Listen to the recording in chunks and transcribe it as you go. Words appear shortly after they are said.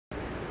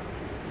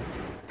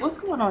What's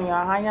going on,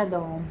 y'all? How y'all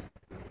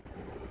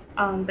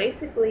doing?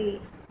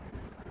 Basically,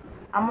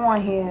 I'm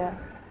on here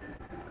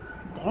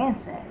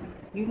dancing.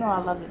 You know I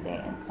love to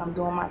dance. I'm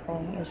doing my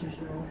thing as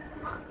usual.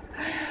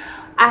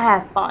 I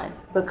have fun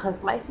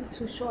because life is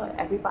too short.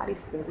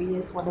 Everybody's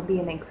serious, want to be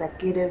an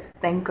executive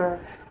thinker.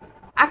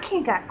 I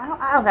don't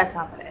got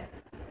time for that.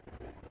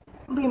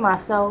 Be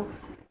myself.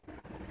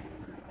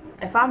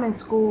 If I'm in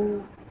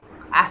school,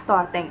 I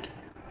start thinking.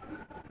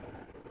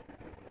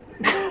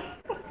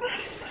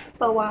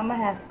 But while I'm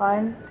gonna have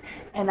fun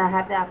and I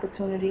have the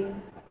opportunity,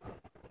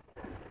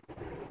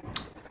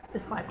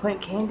 it's like putting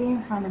candy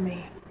in front of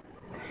me.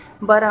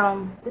 But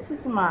this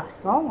is my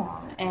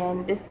song,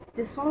 and this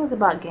song is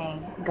about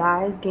game,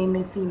 guys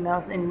gaming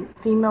females and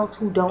females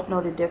who don't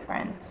know the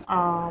difference.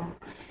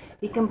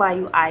 He can buy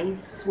you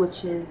ice,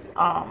 which is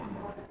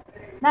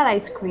not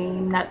ice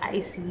cream, not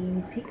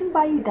ices. He can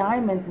buy you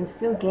diamonds and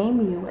still game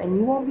you, and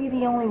you won't be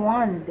the only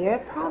one. There are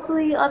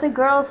probably other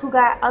girls who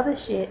got other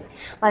shit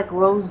like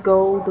rose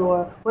gold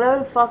or whatever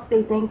the fuck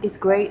they think is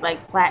great,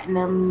 like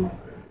platinum,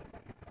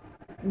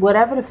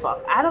 whatever the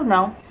fuck. I don't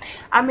know.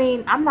 I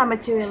mean, I'm not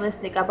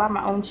materialistic. I buy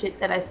my own shit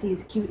that I see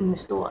is cute in the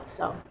store.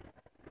 So,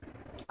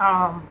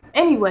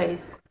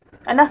 anyways,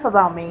 enough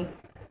about me.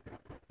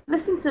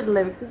 Listen to the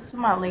lyrics. This is for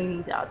my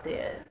ladies out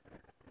there.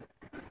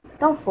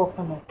 Don't fall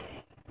for no game.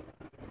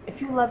 If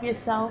you love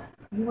yourself,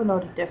 you will know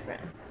the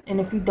difference.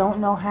 And if you don't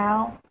know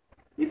how,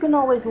 you can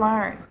always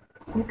learn.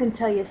 You can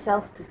tell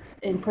yourself to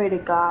and pray to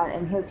God,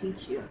 and He'll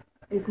teach you.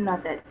 It's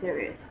not that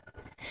serious.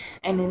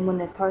 And then when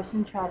the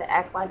person try to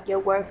act like your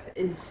worth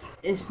is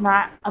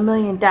not $1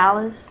 million,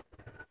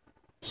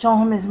 show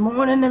him it's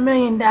more than $1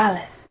 million.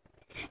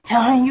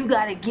 Tell him you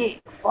gotta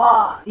get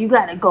far. You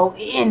gotta go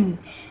in.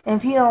 And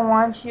if he don't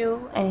want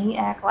you and he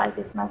act like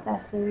it's not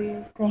that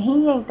serious, then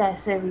he ain't that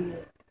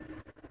serious.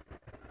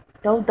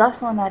 Throw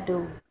dust on that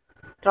dude.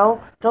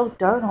 Throw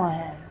dirt on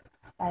him.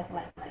 Like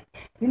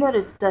you know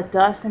the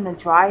dust in the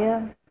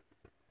dryer?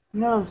 You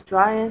know those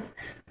dryers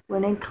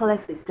when they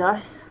collect the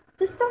dust?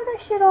 Just throw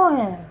that shit on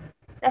him.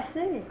 That's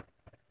it.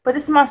 But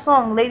this is my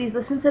song. Ladies,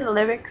 listen to the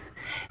lyrics.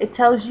 It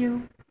tells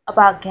you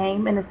about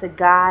game, and it's a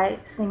guy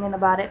singing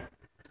about it.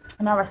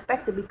 And I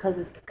respect it because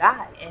it's a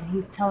guy, and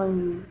he's telling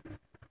you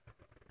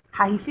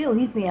how he feels.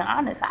 He's being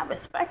honest. I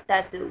respect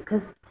that dude.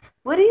 Because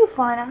where do you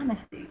find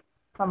honesty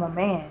from a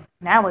man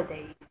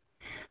nowadays?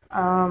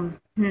 I'm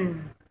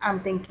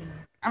thinking.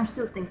 I'm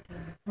still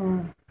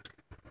thinking.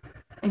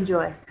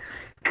 Enjoy.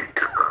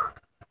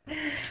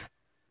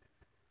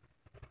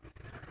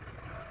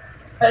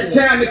 That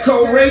time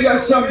Nicole Ray got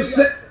something to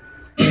say.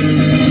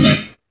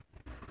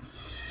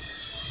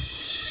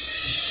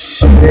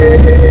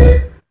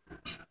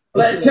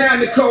 That time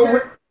Nicole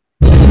Ray.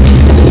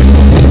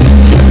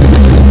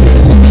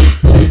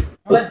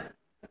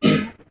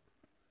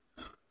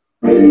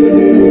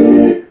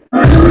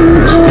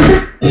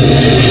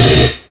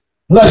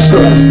 Let's go.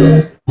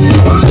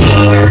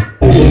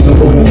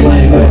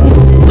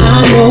 I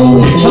know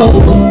we told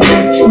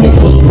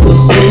he's a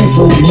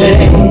single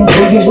man.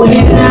 When you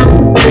went out,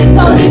 I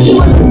told you he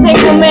was a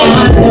single man. I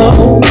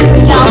know,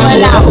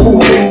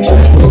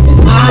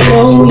 I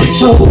know we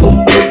told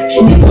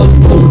he was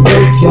gonna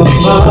break your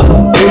heart.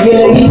 When you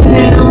lay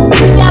down,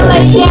 Y'all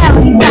lay down.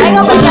 He sang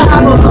over your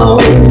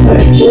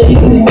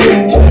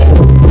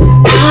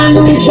I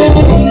know, baby,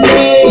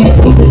 even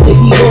if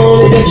you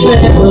wanted a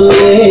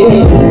family,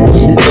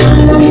 I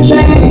know,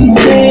 baby,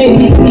 say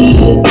he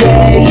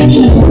gave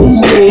to his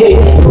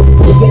kids.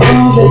 You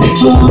already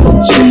caught him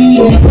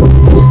cheating,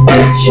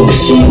 but you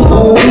still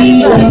don't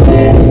leave him.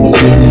 He's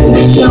giving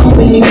you so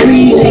many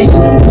reasons,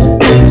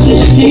 but you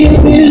still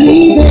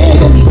believe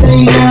him. He say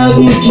love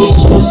you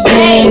just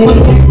stay. When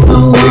he gets so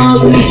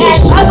ugly,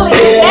 just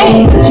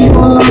stay. But you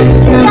always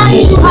got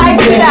just stay.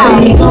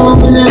 He gone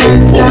when the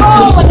lights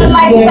out, just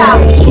stay.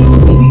 He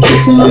be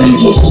kissing on you,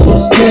 just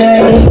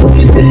stay.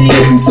 He really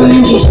listen to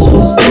you, just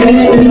stay.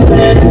 Listen,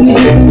 man, we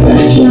hit the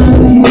restaurant.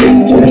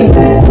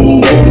 Let's be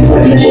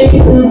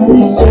cause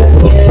it's just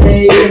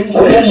getting.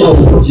 Say I know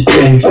what you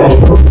came for,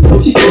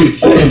 but you keep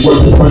getting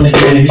work is running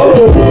game. Yeah,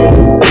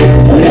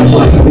 I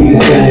might be the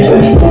same,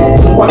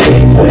 so I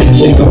can't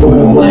think of what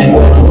I'm blame.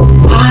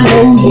 I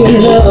know you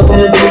love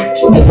him,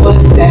 but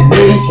what's that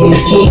making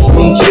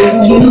he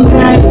treat you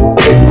right?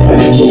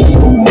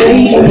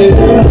 Baby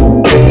girl,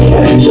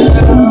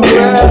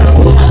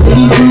 I see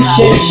you push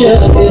and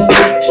shove it.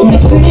 You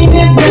sing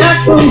it back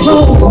from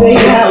home, stay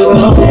out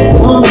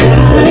all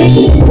night.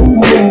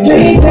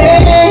 Baby,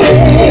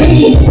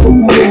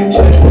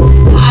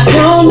 I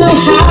don't know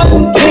how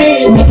you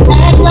can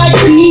act like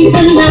he's a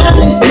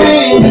nice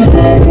man.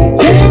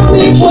 Tell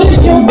me what's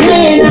your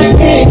plan, I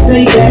can't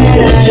say that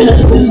I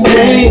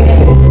understand.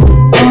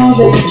 All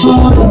they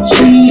call him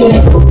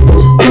cheating,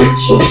 but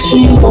you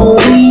still won't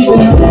leave him.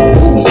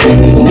 He's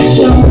giving you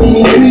so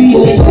many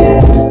reasons,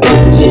 but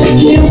you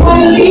still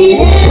believe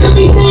him.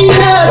 He say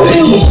love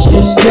you, it's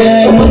just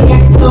there. When he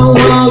gets so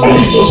ugly,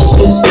 it's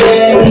just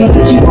there.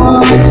 But you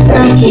always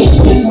got, it's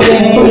just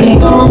there. When he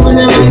gone when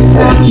the lights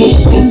out,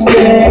 it's just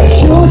there.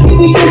 Sure he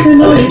be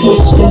kissing on it,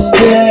 it's just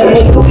there.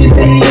 Ain't gonna be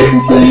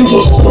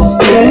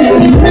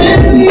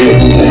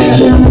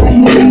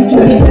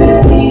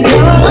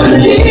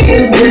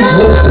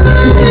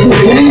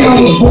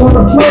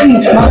wanna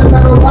play. I done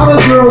met a lot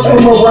of girls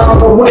from around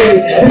the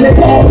way, and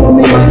they all on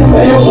me like I'm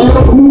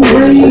LL Cool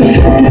Ray.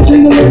 If you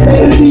jingle it,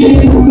 baby,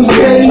 then you can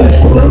stay.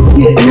 Don't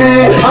get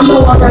mad, I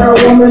know I got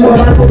a woman, but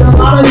I did a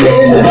lot of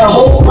hitting and a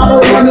whole lot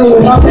of running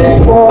with my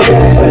baseball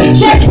bat.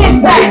 Check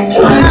his stats.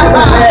 I never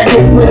had no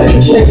place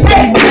to take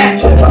that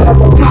cat. I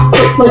never got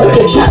the place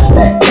to tap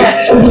that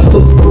cat. It was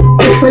just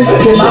the face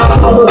that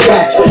I out of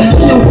that.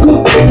 She'll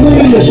cook,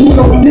 clean, and do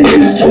no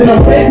dishes, and a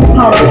baby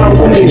powder I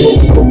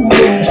wear.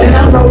 And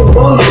I know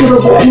love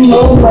should've brought me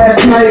home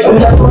last night, but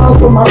that love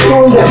for my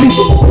soul got me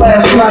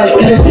last night.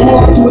 And it's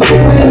hard to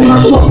explain when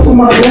I talk to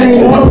my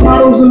game. All the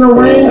bottles in the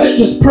range,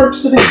 just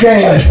perks of the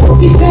game.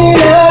 You say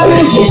love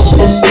me, it's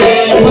just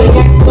game. When you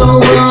get so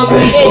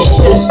hungry, it's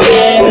just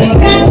game.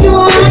 Got you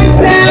on ice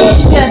down,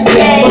 it's just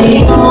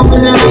game. Home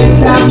in the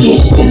ice out,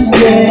 it's just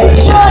game.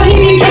 Shorty,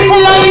 me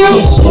kissing on you,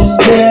 it's just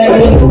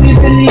game. Who you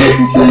really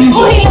listen to? Who you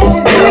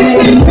listen to?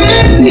 Listen,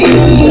 family.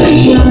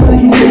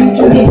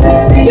 You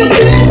best be your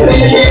best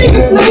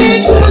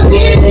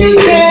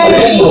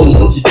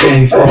what you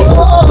came for,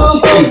 what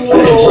you keep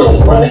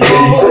getting, running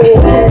game.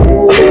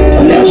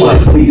 Yeah, I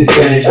might be the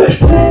same,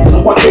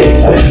 so I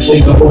can't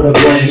think of what I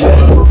blame.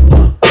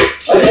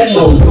 Say I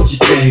know what you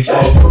came for,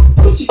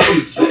 what you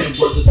keep getting.